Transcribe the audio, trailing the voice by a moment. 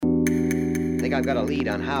think I've got a lead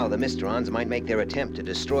on how the Mysterons might make their attempt to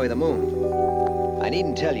destroy the moon. I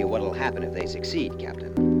needn't tell you what'll happen if they succeed,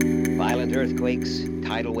 Captain. Violent earthquakes,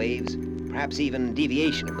 tidal waves, perhaps even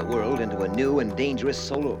deviation of the world into a new and dangerous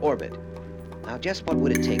solar orbit. Now, just what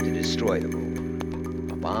would it take to destroy the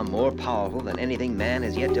moon? A bomb more powerful than anything man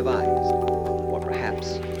has yet devised. Or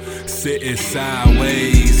perhaps... Sitting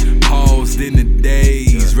sideways, paused in the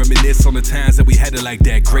days, reminisce on the times that we had it like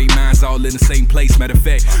that. Great minds all in the same place. Matter of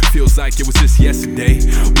fact, feels like it was just yesterday.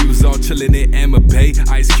 We was all chilling in Emma Bay,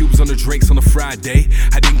 ice cubes on the drinks on a Friday.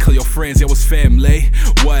 I didn't call your friends, it was family.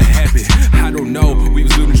 What happened? I don't know. We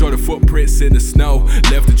was looting enjoy the footprints in the snow,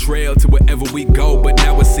 left the trail to wherever we go. But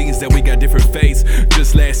now it seems that we got different fates.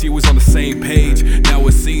 Just last year was on the same page. Now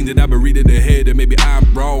it seems that I've been reading ahead, and maybe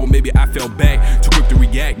I'm wrong, maybe I fell back, too quick to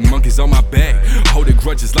react. Monkeys on my back, holding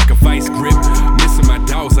grudges like a vice grip, missing my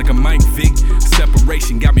dogs like a Mike Vick.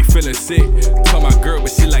 Separation got me feeling sick. Told my girl, but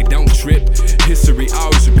she like, don't trip. History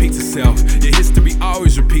always repeats itself. Yeah, history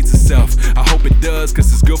always repeats itself. I hope it does,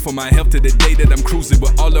 cause it's good for my health. To the day that I'm cruising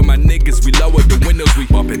with all of my niggas, we lower the windows, we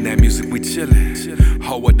bumping that music, we chillin'.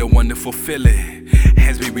 Oh, what a wonderful feeling.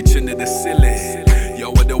 As we reach into the ceiling.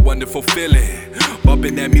 Yo, what a wonderful feeling.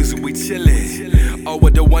 Bumping that music, we chillin'. Oh,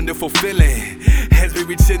 what a wonderful feeling. As we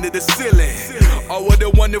reach into the ceiling. Oh, what a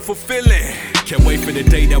wonderful feeling. Can't wait for the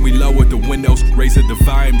day that we lower the windows, raising the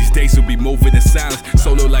volume. These days we'll be moving in silence,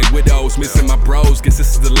 solo like widows, missing my bros. Guess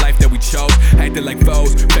this is the life that we chose, acting like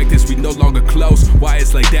foes. Fact is we no longer close. Why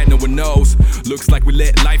it's like that, no one knows. Looks like we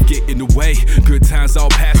let life get in the way. Good times all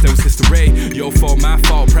past, that was history. Your fault, my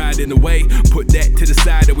fault, pride in the way. Put that to the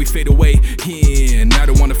side and we fade away. Yeah, and I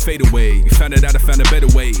don't wanna fade away. Found it out, I found a better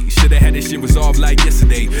way. Should've had this shit resolved like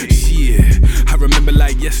yesterday. Shit, I remember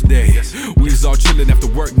like yesterday. We was all chillin' after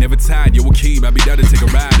work, never tired. Yo, Akeem, I'd be down to take a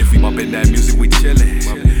ride. If we bumpin' that music, we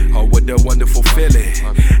chillin'. Oh, what a wonderful feeling.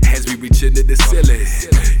 As we reach into the ceiling.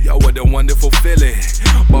 Yo, what a wonderful feeling.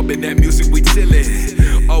 Bumpin' that music, we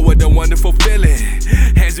chillin'. Oh, what a wonderful feeling.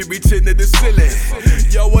 As we reach into the ceiling.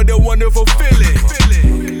 Yo, what a wonderful feeling.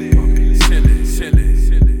 Chillin', chillin', chillin',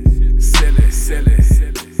 chillin',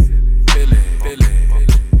 feelin', feelin'.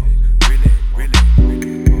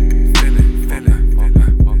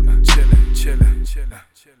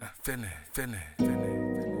 Feeling.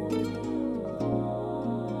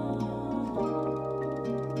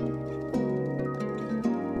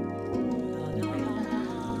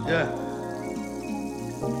 Yeah.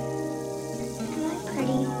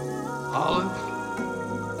 Pretty. Olive,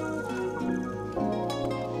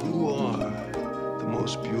 you are the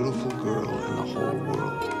most beautiful girl in the whole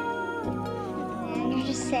world. You're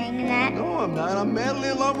just saying that? No, I'm not. I'm madly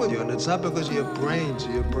in love with you. And it's not because of your brains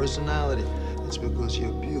or your personality. It's because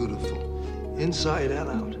you're beautiful, inside and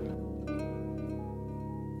out.